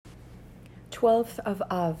12th of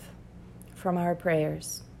Av from our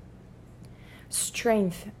prayers.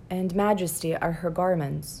 Strength and majesty are her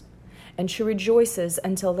garments, and she rejoices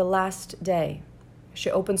until the last day.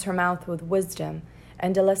 She opens her mouth with wisdom,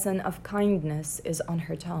 and a lesson of kindness is on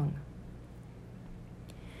her tongue.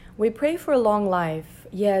 We pray for a long life,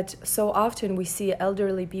 yet so often we see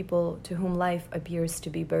elderly people to whom life appears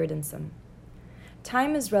to be burdensome.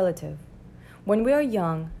 Time is relative. When we are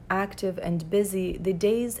young, active, and busy, the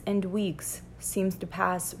days and weeks seem to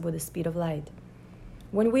pass with the speed of light.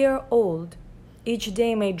 When we are old, each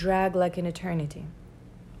day may drag like an eternity.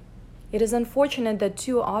 It is unfortunate that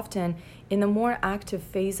too often, in the more active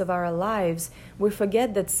phase of our lives, we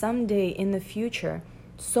forget that someday in the future,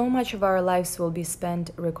 so much of our lives will be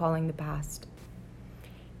spent recalling the past.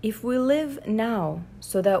 If we live now,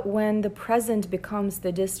 so that when the present becomes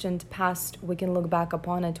the distant past, we can look back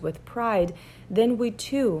upon it with pride, then we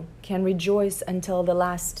too can rejoice until the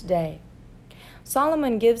last day.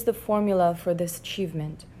 Solomon gives the formula for this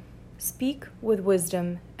achievement. Speak with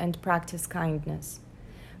wisdom and practice kindness.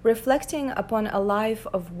 Reflecting upon a life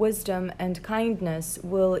of wisdom and kindness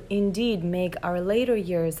will indeed make our later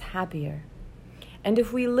years happier. And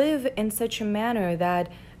if we live in such a manner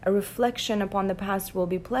that a reflection upon the past will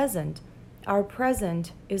be pleasant, our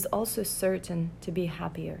present is also certain to be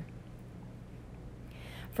happier.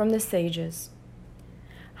 From the sages,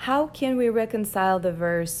 how can we reconcile the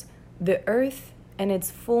verse, "The earth and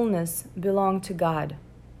its fullness belong to God,"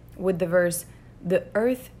 with the verse, "The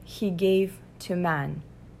earth he gave to man"?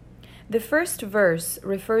 The first verse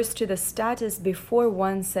refers to the status before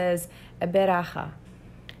one says a beracha,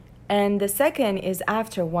 and the second is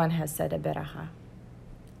after one has said a beracha.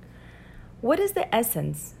 What is the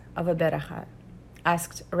essence of a beracha?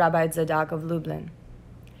 Asked Rabbi Zadok of Lublin.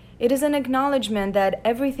 It is an acknowledgement that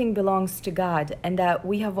everything belongs to God and that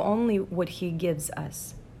we have only what he gives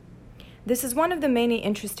us. This is one of the many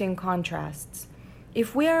interesting contrasts.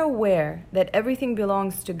 If we are aware that everything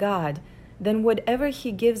belongs to God, then whatever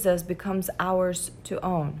he gives us becomes ours to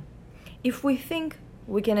own. If we think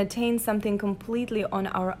we can attain something completely on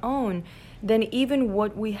our own, then even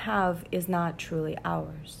what we have is not truly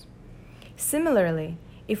ours. Similarly,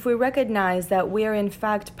 if we recognize that we are in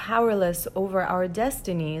fact powerless over our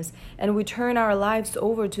destinies and we turn our lives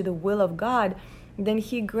over to the will of God, then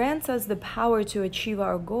he grants us the power to achieve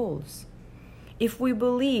our goals. If we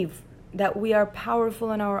believe that we are powerful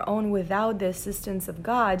on our own without the assistance of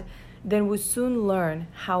God, then we soon learn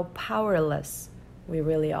how powerless we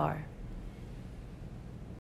really are.